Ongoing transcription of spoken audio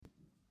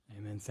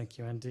Thank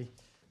you, Andy.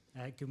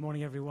 Good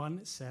morning, everyone.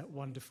 It's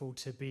wonderful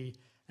to be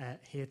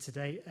here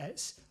today.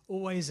 It's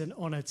always an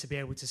honour to be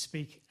able to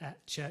speak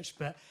at church,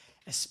 but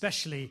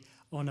especially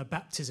on a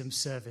baptism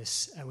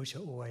service, which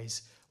are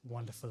always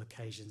wonderful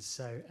occasions.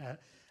 So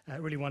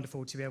really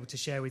wonderful to be able to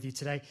share with you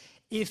today.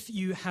 If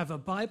you have a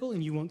Bible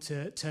and you want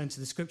to turn to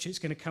the scripture, it's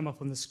going to come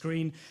up on the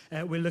screen.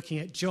 We're looking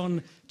at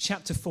John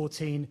chapter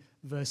 14,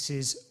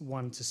 verses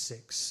 1 to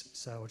 6.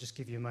 So I'll just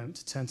give you a moment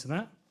to turn to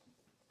that.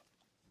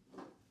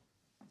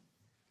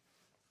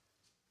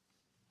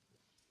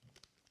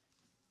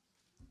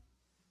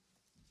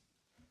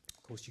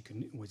 Of course, you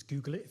can always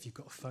Google it if you've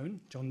got a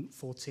phone. John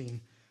 14,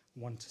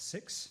 1 to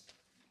 6.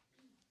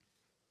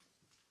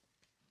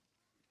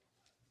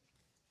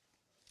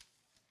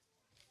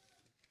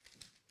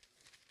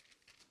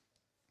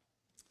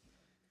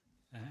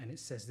 And it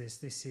says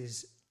this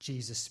is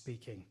Jesus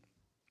speaking.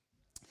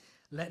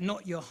 Let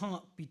not your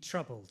heart be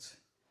troubled.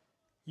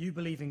 You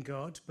believe in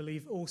God,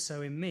 believe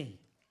also in me.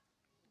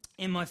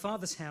 In my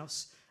Father's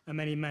house are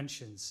many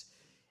mansions.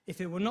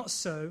 If it were not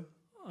so,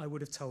 I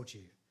would have told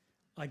you.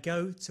 I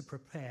go to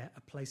prepare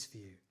a place for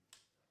you.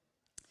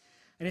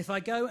 And if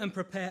I go and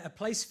prepare a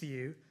place for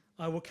you,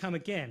 I will come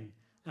again,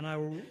 and I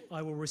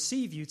will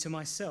receive you to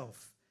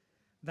myself,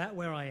 that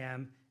where I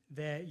am,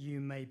 there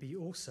you may be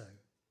also.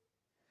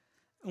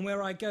 And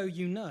where I go,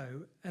 you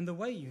know, and the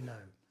way you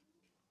know.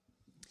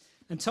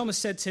 And Thomas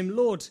said to him,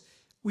 Lord,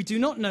 we do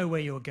not know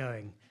where you're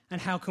going, and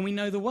how can we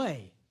know the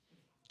way?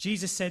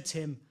 Jesus said to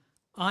him,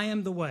 I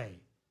am the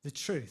way, the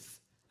truth,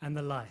 and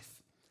the life.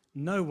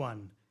 No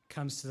one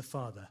comes to the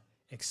Father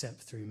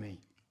except through me.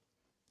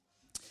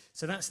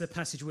 So that's the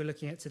passage we're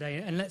looking at today.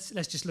 And let's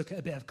just look at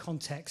a bit of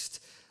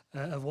context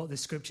of what this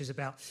scripture is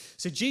about.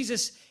 So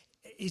Jesus,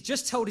 he's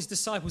just told his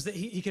disciples that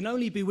he can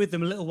only be with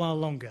them a little while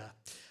longer.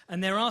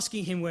 And they're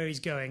asking him where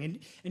he's going.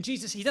 And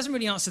Jesus, he doesn't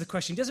really answer the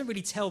question. He doesn't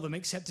really tell them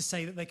except to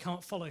say that they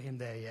can't follow him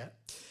there yet.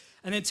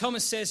 And then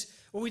Thomas says,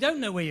 well, we don't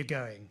know where you're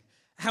going.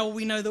 How will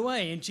we know the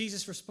way? And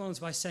Jesus responds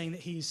by saying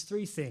that he is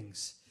three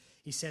things.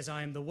 He says,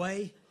 I am the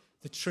way,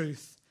 the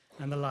truth,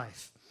 and the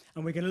life.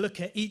 And we're going to look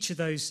at each of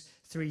those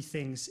three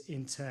things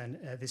in turn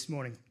this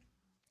morning.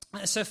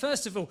 So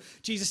first of all,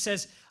 Jesus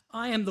says,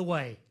 I am the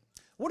way.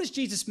 What does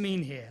Jesus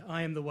mean here,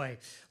 I am the way?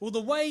 Well, the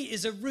way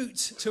is a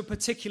route to a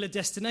particular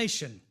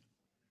destination.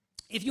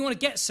 If you want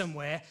to get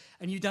somewhere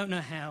and you don't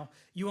know how,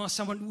 you ask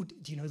someone, well,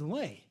 do you know the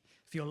way?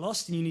 If you're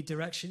lost and you need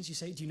directions, you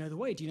say, do you know the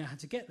way? Do you know how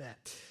to get there?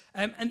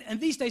 And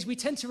these days we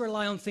tend to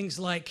rely on things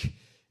like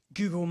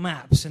Google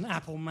Maps and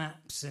Apple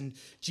Maps and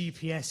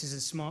GPSs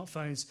and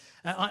smartphones.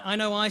 I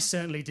know I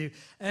certainly do.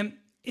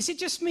 Is it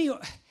just me? Or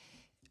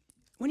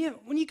when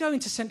you go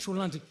into central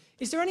London,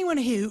 is there anyone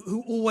here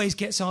who always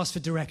gets asked for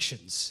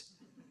directions?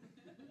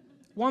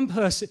 One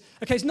person.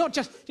 Okay, it's not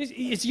just,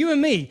 it's you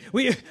and me.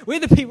 We're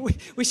the people,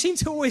 we seem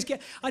to always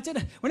get, I don't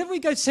know, whenever we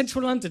go to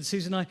central London,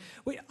 Susan and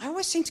I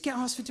always seem to get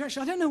asked for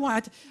directions. I don't know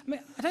why.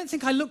 I don't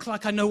think I look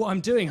like I know what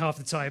I'm doing half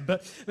the time,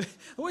 but I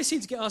always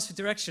seem to get asked for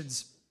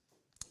directions.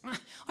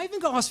 I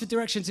even got asked for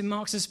directions in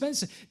Marks &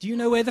 Spencer. Do you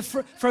know where the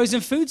frozen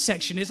food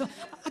section is?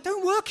 I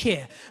don't work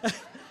here.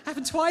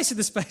 Happened twice in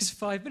the space of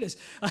 5 minutes.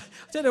 I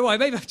don't know why.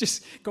 Maybe I've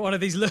just got one of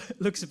these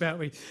looks about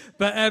me.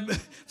 But for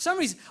some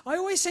reason, I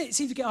always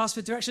seem to get asked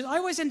for directions. I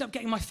always end up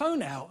getting my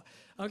phone out.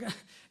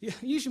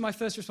 Usually my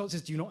first response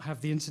is, do you not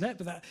have the internet?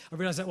 But I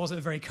realised that wasn't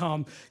a very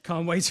calm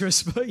way to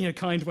respond,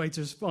 kind way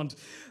to respond.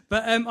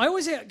 But I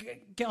always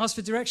get asked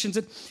for directions.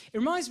 And it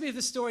reminds me of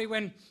the story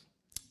when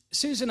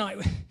Susan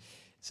and I...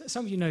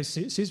 Some of you know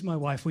Susan, my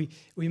wife, we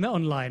met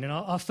online, and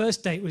our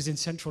first date was in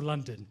central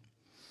London.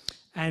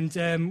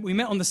 And we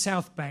met on the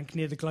South Bank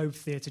near the Globe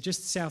Theatre,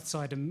 just south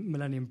side of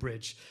Millennium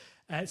Bridge.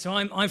 So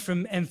I'm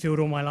from Enfield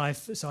all my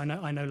life, so I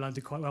know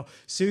London quite well.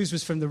 Suze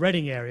was from the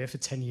Reading area for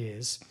 10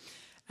 years.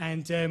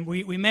 And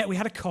we met, we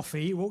had a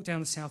coffee, walked down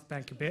the South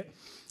Bank a bit,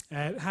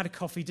 had a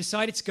coffee,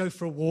 decided to go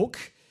for a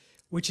walk,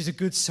 which is a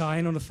good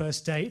sign on a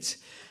first date.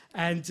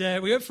 And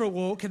we went for a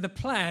walk, and the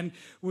plan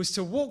was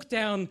to walk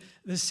down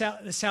the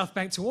South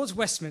Bank towards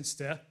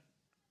Westminster,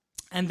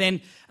 and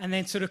then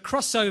sort of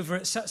cross over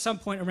at some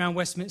point around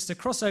Westminster,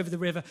 cross over the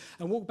river,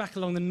 and walk back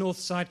along the north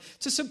side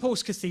to St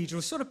Paul's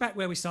Cathedral, sort of back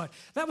where we started.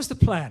 That was the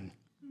plan.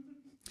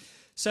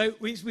 So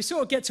we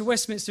sort of get to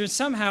Westminster, and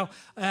somehow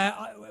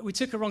we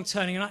took a wrong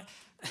turning. And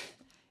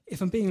if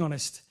I'm being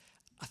honest,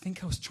 I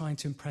think I was trying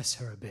to impress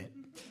her a bit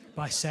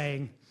by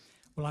saying,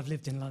 well, I've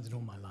lived in London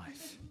all my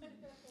life.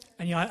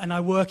 And I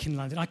work in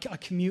London. I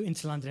commute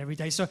into London every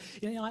day, so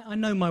I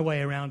know my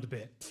way around a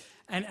bit.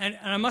 And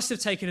I must have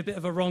taken a bit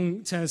of a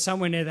wrong turn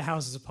somewhere near the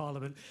Houses of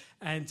Parliament.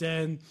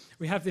 And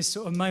we have this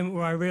sort of moment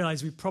where I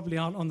realise we probably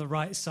aren't on the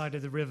right side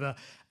of the river,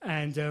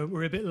 and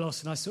we're a bit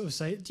lost. And I sort of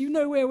say, "Do you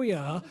know where we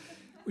are?"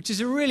 Which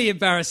is a really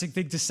embarrassing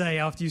thing to say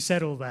after you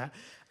said all that.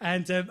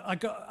 And I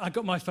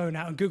got my phone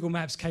out, and Google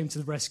Maps came to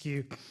the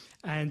rescue.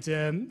 And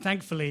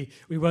thankfully,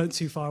 we weren't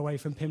too far away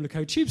from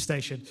Pimlico Tube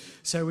Station,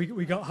 so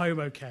we got home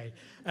okay.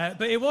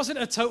 But it wasn't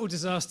a total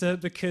disaster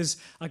because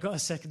I got a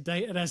second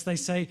date, and as they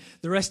say,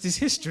 the rest is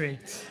history.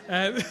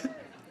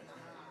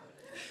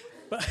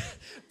 But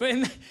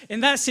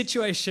in that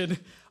situation,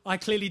 I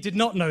clearly did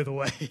not know the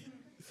way.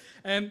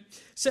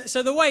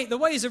 So the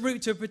way is a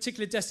route to a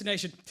particular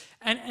destination.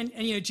 And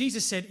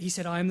Jesus said, he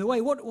said, I am the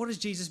way. What does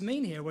Jesus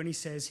mean here when he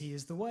says he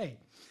is the way?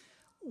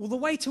 Well, the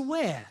way to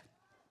where?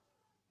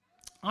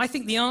 I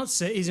think the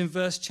answer is in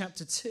verse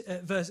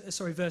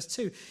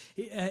 2.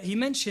 He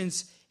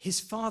mentions his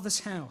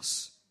Father's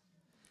house.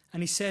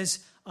 And he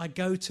says, I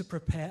go to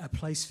prepare a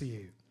place for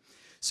you.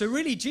 So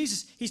really,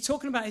 Jesus, he's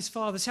talking about his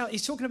Father's house.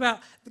 He's talking about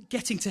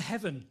getting to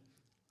heaven.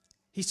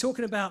 He's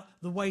talking about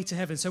the way to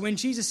heaven. So when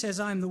Jesus says,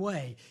 I am the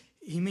way,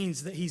 he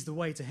means that he's the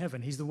way to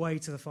heaven. He's the way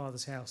to the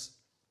Father's house.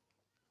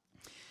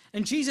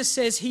 And Jesus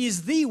says he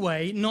is the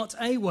way, not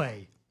a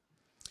way.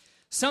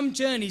 Some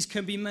journeys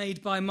can be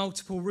made by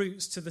multiple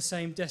routes to the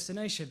same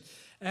destination.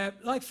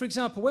 Like, for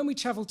example, when we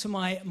travel to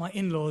my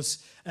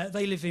in-laws,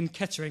 they live in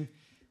Kettering.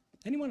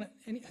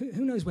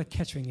 Who knows where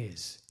Kettering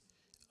is?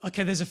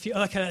 Okay, there's a few.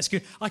 Okay, that's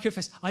good. I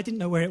confess, I didn't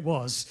know where it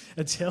was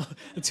until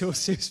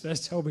Sue's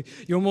first told me.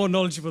 You're more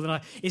knowledgeable than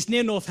I. It's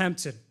near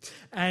Northampton,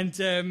 and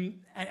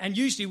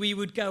usually we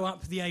would go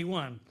up the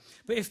A1.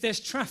 But if there's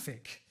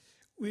traffic,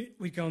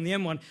 we'd go on the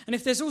M1. And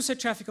if there's also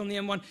traffic on the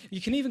M1, you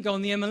can even go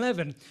on the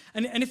M11.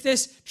 And if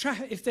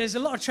there's a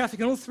lot of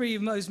traffic on all three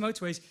of those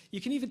motorways,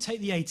 you can even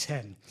take the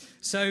A10.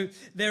 So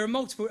there are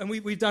multiple, and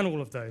we've done all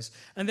of those.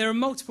 And there are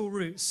multiple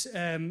routes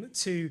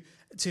to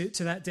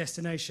that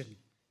destination.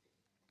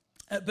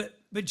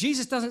 But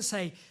Jesus doesn't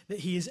say that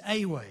he is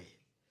a way.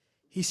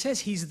 He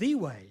says he's the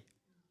way.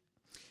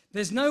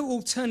 There's no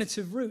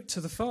alternative route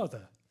to the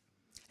Father.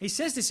 He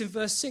says this in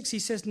verse 6. He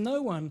says,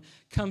 no one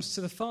comes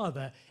to the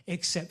Father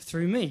except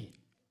through me.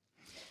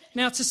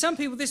 Now, to some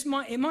people,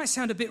 it might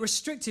sound a bit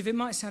restrictive. It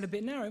might sound a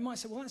bit narrow. It might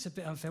say, well, that's a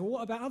bit unfair. Well,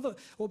 what about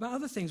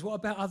other things? What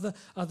about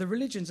other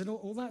religions and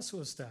all that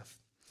sort of stuff?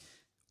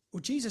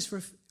 Well, Jesus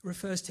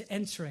refers to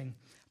entering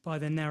by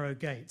the narrow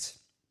gate.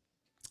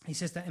 He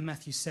says that in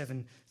Matthew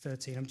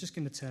 7:13. I'm just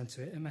going to turn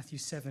to it. In Matthew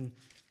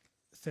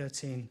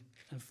 7:13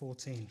 and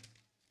 14.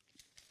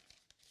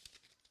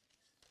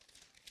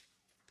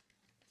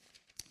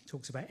 He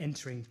talks about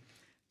entering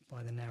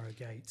by the narrow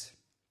gate.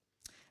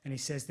 And he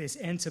says this,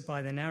 enter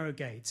by the narrow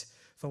gate,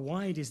 for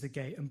wide is the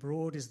gate and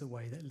broad is the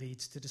way that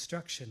leads to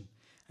destruction.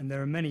 And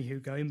there are many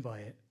who go in by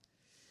it.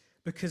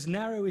 Because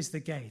narrow is the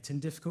gate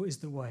and difficult is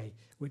the way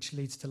which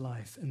leads to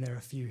life, and there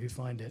are few who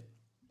find it.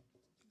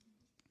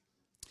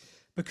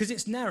 Because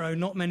it's narrow,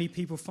 not many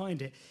people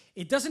find it.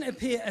 It doesn't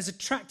appear as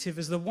attractive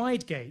as the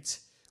wide gate,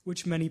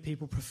 which many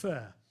people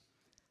prefer.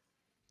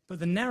 But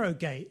the narrow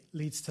gate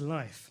leads to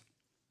life.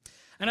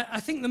 And I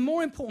think the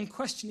more important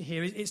question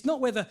here is, it's not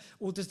whether,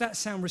 well, does that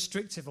sound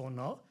restrictive or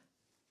not?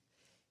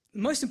 The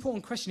most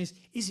important question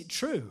is it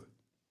true?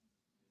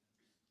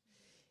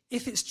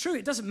 If it's true,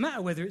 it doesn't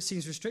matter whether it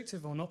seems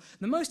restrictive or not.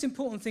 The most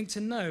important thing to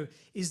know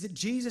is that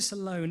Jesus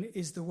alone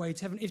is the way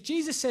to heaven. If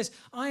Jesus says,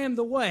 I am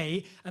the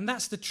way, and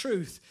that's the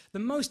truth, the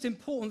most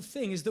important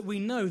thing is that we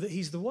know that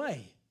he's the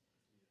way.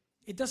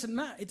 It doesn't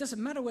matter. It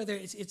doesn't matter whether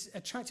it's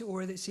attractive or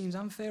whether it seems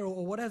unfair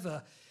or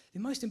whatever. The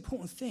most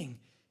important thing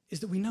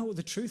is that we know what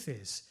the truth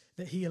is,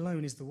 that he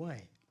alone is the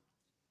way.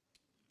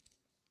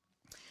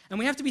 And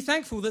we have to be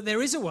thankful that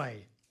there is a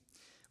way.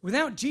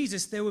 Without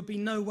Jesus, there would be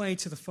no way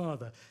to the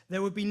Father.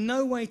 There would be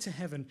no way to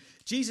heaven.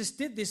 Jesus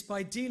did this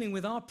by dealing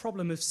with our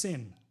problem of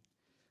sin,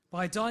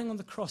 by dying on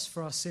the cross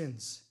for our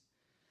sins.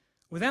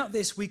 Without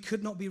this, we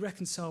could not be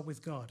reconciled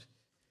with God.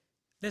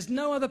 There's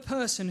no other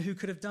person who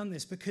could have done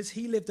this because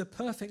he lived a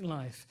perfect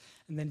life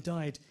and then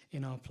died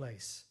in our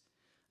place.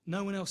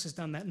 No one else has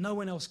done that. No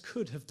one else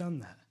could have done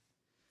that,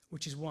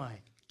 which is why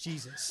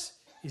Jesus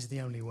is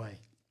the only way.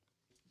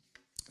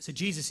 So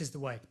Jesus is the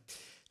way.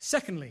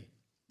 Secondly,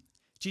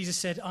 Jesus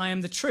said, I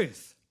am the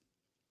truth.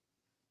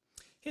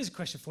 Here's a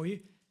question for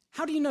you.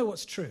 How do you know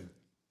what's true?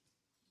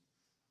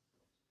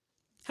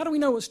 How do we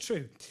know what's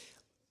true?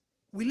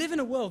 We live in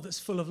a world that's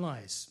full of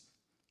lies.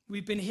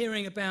 We've been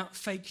hearing about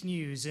fake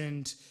news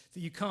and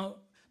that you can't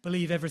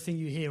believe everything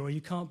you hear or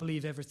you can't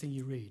believe everything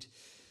you read.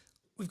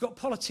 We've got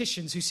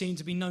politicians who seem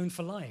to be known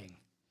for lying.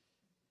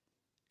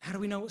 How do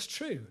we know what's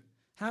true?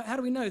 How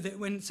do we know that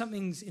when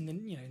something's in the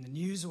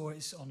news or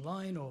it's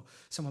online or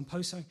someone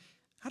posts something,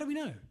 how do we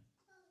know?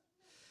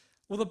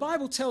 Well, the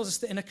Bible tells us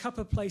that in a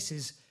couple of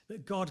places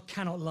that God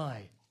cannot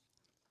lie.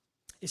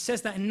 It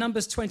says that in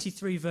Numbers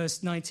 23,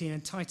 verse 19,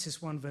 and Titus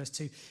 1, verse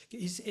 2.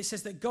 It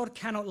says that God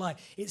cannot lie.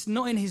 It's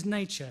not in his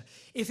nature.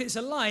 If it's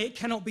a lie, it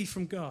cannot be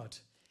from God.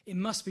 It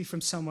must be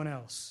from someone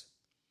else.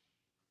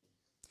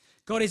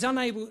 God is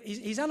unable,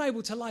 he's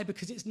unable to lie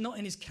because it's not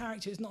in his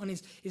character, it's not in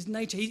his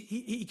nature.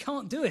 He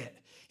can't do it.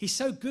 He's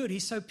so good,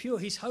 he's so pure,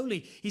 he's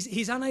holy.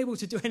 He's unable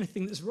to do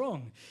anything that's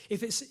wrong.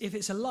 If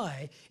it's a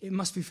lie, it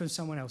must be from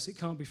someone else. It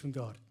can't be from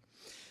God.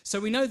 So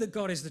we know that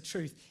God is the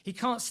truth. He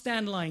can't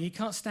stand lying. He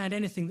can't stand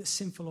anything that's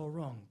sinful or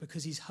wrong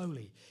because he's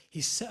holy.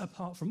 He's set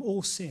apart from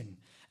all sin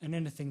and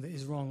anything that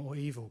is wrong or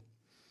evil.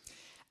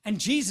 And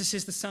Jesus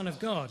is the Son of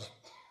God.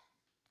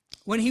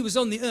 When he was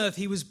on the earth,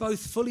 he was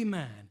both fully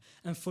man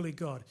and fully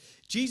God.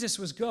 Jesus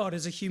was God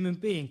as a human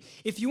being.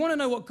 If you want to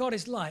know what God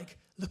is like,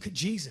 look at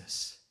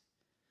Jesus.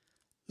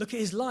 Look at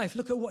his life.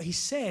 Look at what he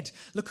said.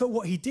 Look at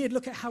what he did.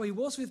 Look at how he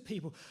was with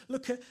people.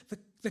 Look at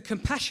the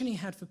compassion he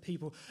had for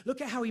people.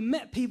 Look at how he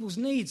met people's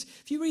needs.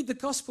 If you read the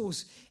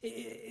Gospels,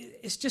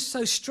 it's just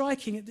so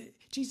striking.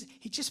 Jesus,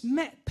 he just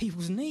met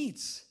people's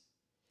needs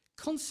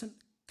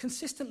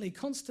consistently,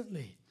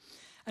 constantly.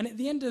 And at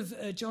the end of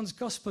John's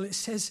Gospel, it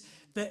says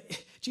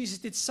that Jesus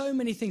did so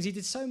many things. He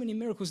did so many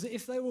miracles that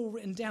if they were all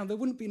written down, there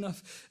wouldn't be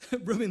enough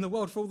room in the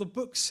world for all the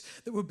books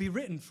that would be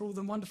written for all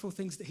the wonderful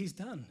things that he's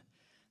done.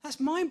 That's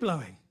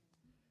mind-blowing.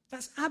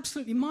 That's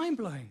absolutely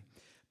mind-blowing.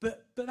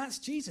 But that's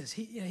Jesus.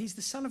 He's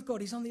the Son of God.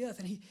 He's on the earth,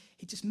 and he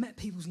just met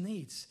people's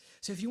needs.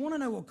 So if you want to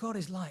know what God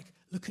is like,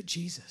 look at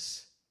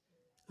Jesus.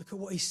 Look at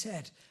what he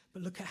said,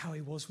 but look at how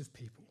he was with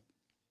people.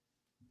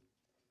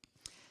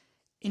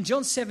 In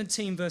John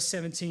 17, verse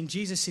 17,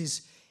 Jesus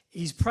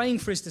he's praying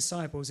for his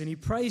disciples, and he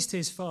prays to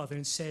his Father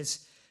and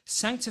says,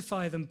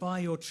 "Sanctify them by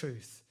your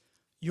truth.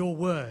 Your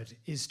word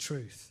is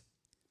truth."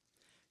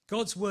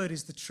 God's word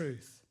is the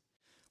truth,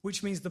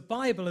 which means the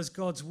Bible as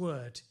God's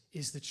word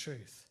is the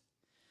truth.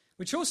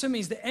 Which also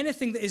means that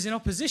anything that is in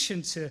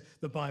opposition to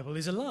the Bible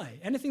is a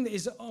lie. Anything that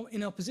is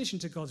in opposition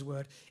to God's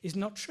word is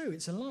not true.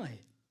 It's a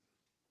lie.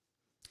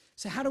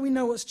 So how do we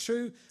know what's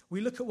true?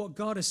 We look at what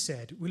God has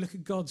said. We look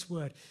at God's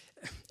word.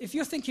 If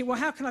you're thinking, well,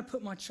 how can I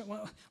put my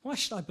why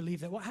should I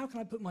believe that? How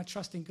can I put my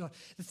trust in God?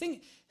 The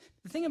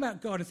thing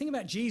about God, the thing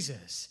about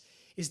Jesus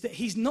is that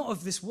he's not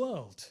of this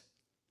world.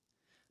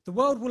 The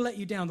world will let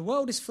you down. The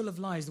world is full of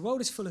lies. The world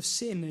is full of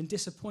sin and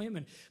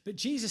disappointment. But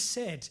Jesus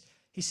said,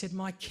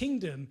 my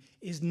kingdom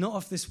is not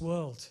of this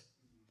world.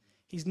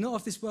 He's not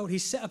of this world.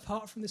 He's set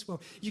apart from this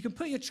world. You can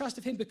put your trust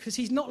in him because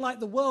he's not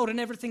like the world and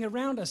everything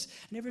around us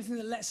and everything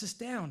that lets us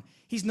down.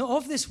 He's not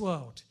of this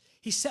world.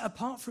 He's set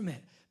apart from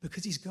it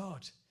because he's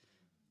God.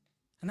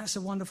 And that's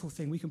a wonderful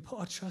thing. We can put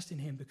our trust in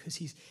him because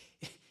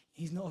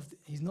he's not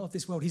of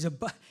this world.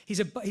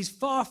 He's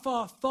far,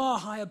 far, far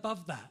high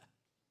above that,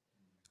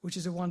 which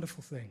is a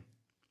wonderful thing.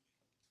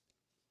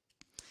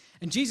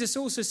 And Jesus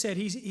also said,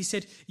 he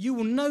said, you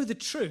will know the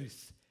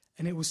truth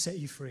and it will set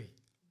you free.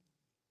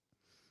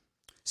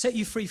 Set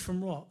you free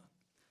from what?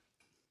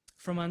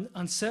 From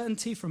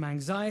uncertainty, from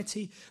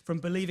anxiety, from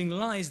believing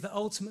lies that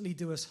ultimately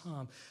do us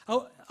harm.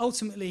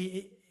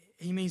 Ultimately,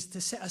 he means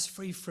to set us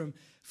free from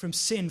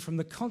sin, from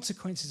the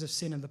consequences of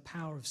sin and the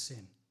power of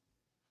sin.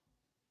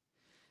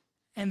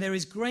 And there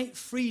is great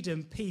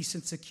freedom, peace,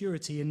 and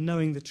security in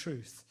knowing the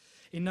truth,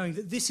 in knowing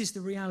that this is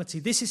the reality,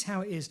 this is how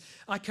it is.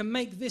 I can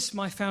make this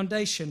my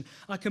foundation.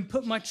 I can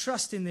put my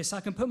trust in this. I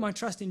can put my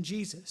trust in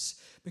Jesus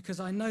because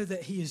I know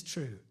that he is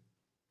true.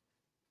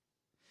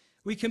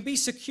 We can be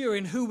secure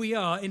in who we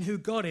are, in who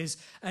God is,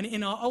 and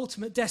in our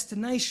ultimate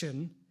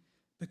destination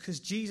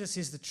because Jesus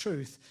is the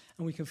truth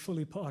and we can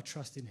fully put our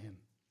trust in him.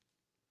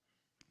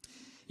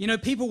 You know,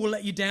 people will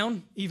let you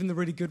down, even the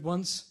really good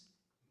ones.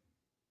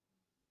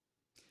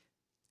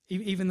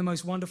 Even the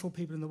most wonderful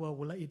people in the world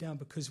will let you down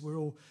because we're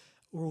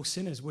all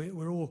sinners.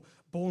 We're all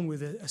born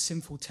with a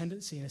sinful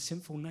tendency and a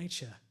sinful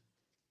nature.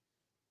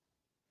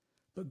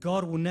 But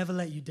God will never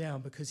let you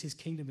down because his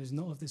kingdom is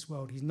not of this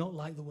world. He's not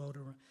like the world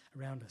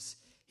around us.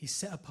 He's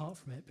set apart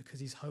from it because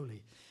he's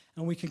holy.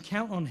 And we can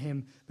count on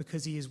him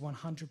because he is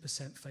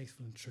 100%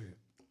 faithful and true.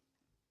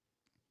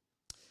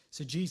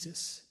 So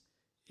Jesus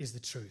is the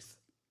truth.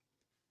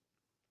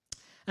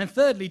 And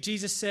thirdly,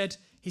 Jesus said,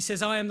 he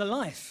says, I am the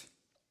life.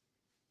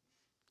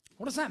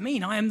 What does that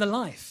mean? I am the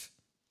life.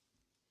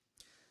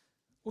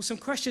 Well, some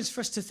questions for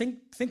us to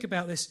think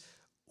about this.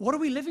 What are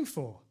we living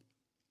for?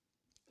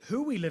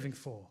 Who are we living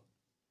for?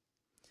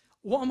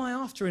 What am I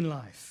after in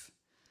life?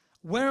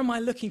 Where am I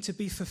looking to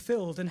be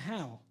fulfilled and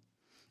how?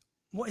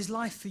 What is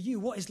life for you?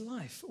 What is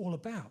life all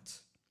about?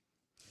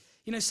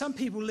 You know, some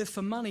people live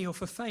for money or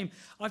for fame.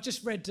 I've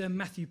just read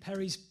Matthew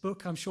Perry's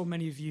book. I'm sure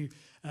many of you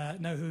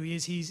know who he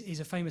is. He's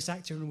a famous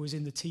actor and was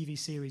in the TV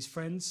series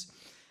Friends.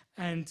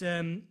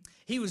 And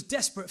he was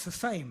desperate for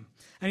fame.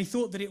 And he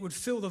thought that it would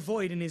fill the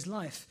void in his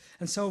life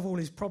and solve all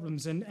his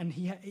problems. And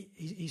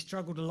he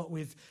struggled a lot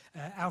with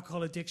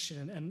alcohol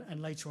addiction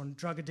and later on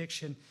drug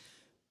addiction.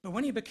 But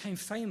when he became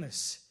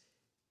famous,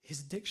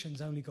 his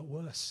addictions only got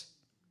worse.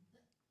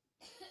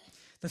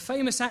 The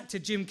famous actor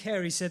Jim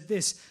Carrey said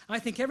this, I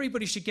think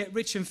everybody should get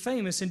rich and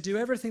famous and do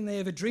everything they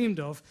ever dreamed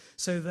of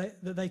so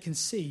that they can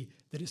see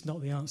that it's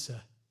not the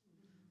answer.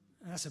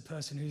 And that's a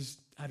person who's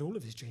had all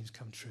of his dreams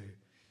come true.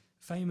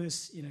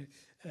 Famous, you know,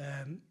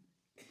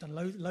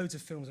 done loads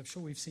of films. I'm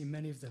sure we've seen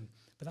many of them.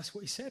 But that's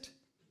what he said.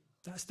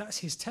 That's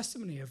his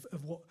testimony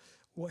of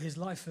what his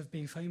life of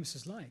being famous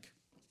is like.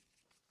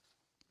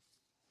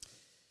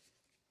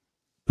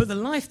 But the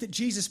life that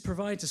Jesus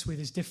provides us with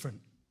is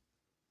different.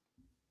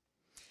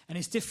 And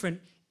it's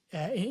different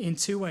in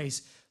two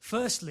ways.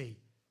 Firstly,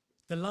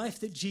 the life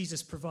that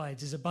Jesus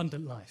provides is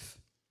abundant life.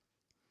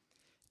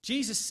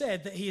 Jesus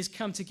said that he has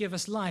come to give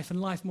us life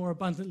and life more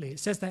abundantly. It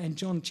says that in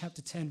John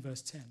chapter 10,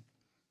 verse 10.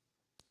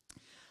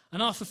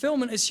 And our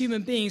fulfillment as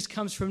human beings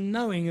comes from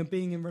knowing and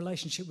being in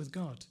relationship with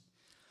God.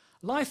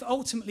 Life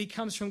ultimately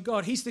comes from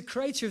God. He's the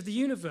creator of the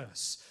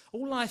universe.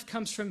 All life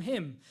comes from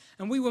him.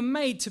 And we were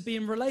made to be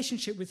in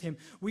relationship with him.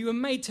 We were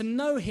made to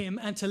know him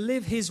and to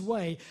live his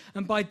way.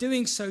 And by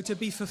doing so, to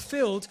be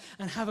fulfilled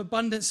and have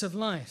abundance of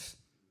life.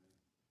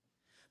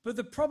 But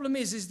the problem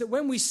is that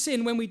when we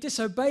sin, when we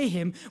disobey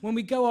him, when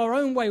we go our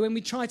own way, when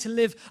we try to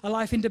live a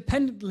life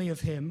independently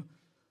of him,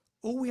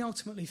 all we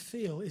ultimately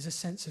feel is a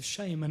sense of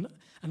shame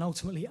and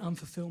ultimately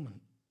unfulfillment.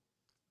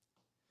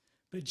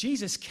 But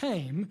Jesus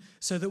came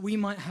so that we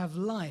might have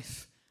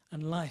life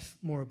and life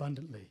more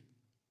abundantly.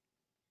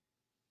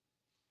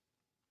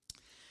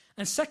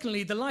 And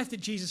secondly, the life that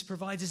Jesus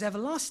provides is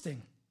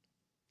everlasting.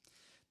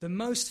 The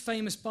most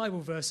famous Bible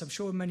verse, I'm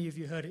sure many of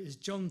you heard it, is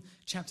John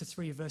chapter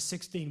 3, verse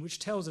 16, which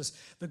tells us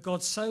that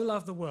God so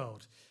loved the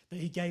world that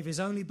he gave his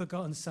only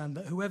begotten Son,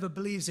 that whoever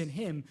believes in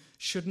him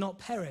should not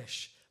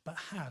perish, but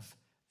have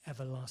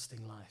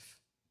everlasting life.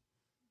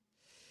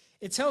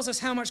 It tells us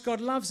how much God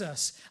loves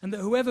us, and that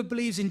whoever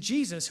believes in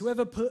Jesus,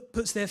 whoever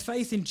puts their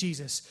faith in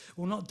Jesus,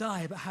 will not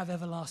die, but have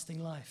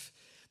everlasting life.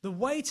 The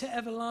way to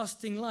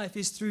everlasting life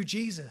is through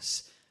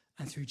Jesus,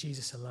 and through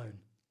Jesus alone.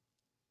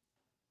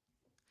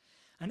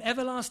 And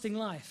everlasting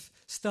life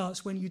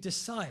starts when you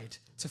decide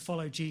to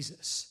follow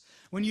Jesus,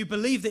 when you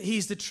believe that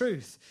he's the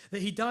truth,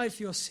 that he died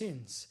for your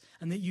sins,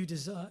 and that you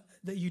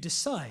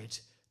decide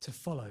to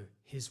follow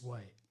his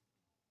way.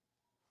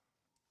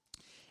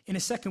 In a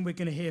second, we're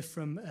going to hear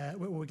from,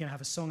 we're going to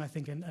have a song, I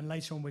think, and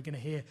later on we're going to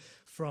hear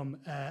from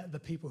the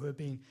people who are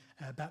being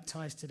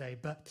baptized today.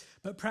 But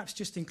perhaps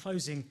just in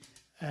closing,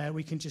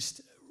 we can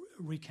just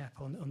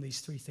recap on these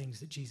three things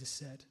that Jesus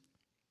said.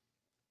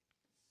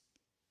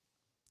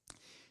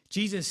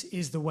 Jesus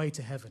is the way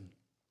to heaven.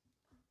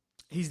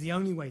 He's the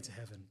only way to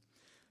heaven.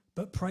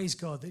 But praise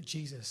God that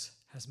Jesus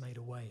has made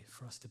a way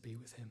for us to be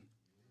with him.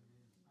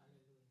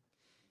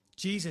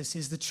 Jesus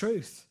is the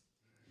truth.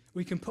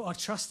 We can put our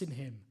trust in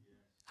him,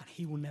 and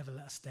he will never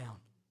let us down.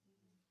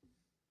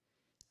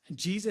 And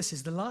Jesus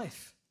is the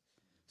life.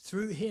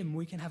 Through him,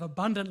 we can have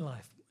abundant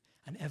life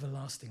and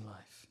everlasting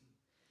life.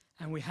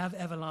 And we have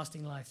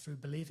everlasting life through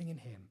believing in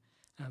him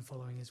and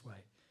following his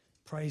way.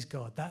 Praise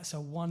God. That's a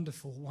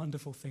wonderful,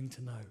 wonderful thing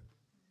to know.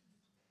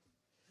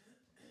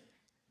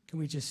 Can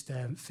we just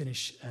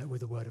finish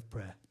with a word of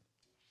prayer?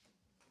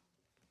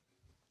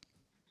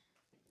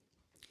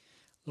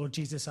 Lord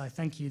Jesus, I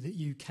thank you that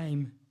you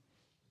came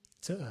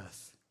to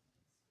earth.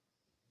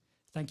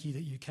 Thank you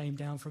that you came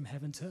down from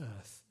heaven to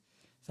earth.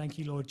 Thank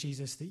you, Lord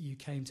Jesus, that you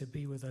came to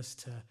be with us,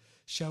 to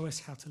show us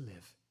how to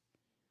live.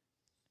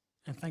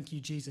 And thank you,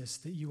 Jesus,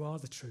 that you are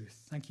the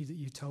truth. Thank you that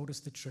you told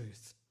us the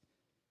truth.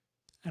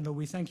 And Lord,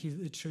 we thank you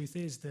that the truth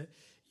is that,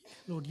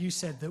 Lord, you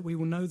said that we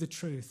will know the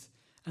truth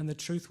and the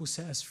truth will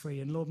set us free.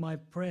 And Lord, my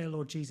prayer,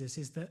 Lord Jesus,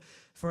 is that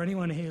for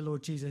anyone here,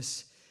 Lord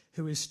Jesus,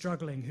 who is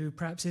struggling, who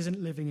perhaps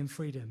isn't living in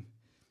freedom,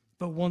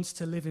 but wants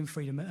to live in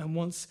freedom and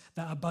wants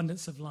that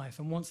abundance of life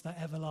and wants that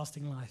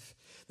everlasting life,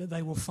 that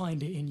they will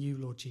find it in you,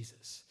 Lord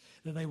Jesus,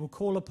 that they will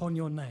call upon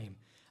your name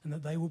and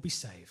that they will be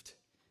saved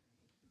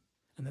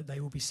and that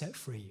they will be set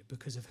free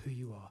because of who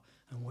you are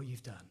and what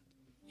you've done.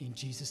 In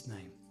Jesus'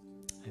 name,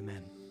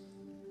 amen.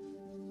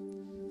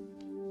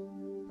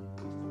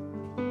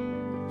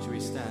 Shall we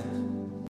stand?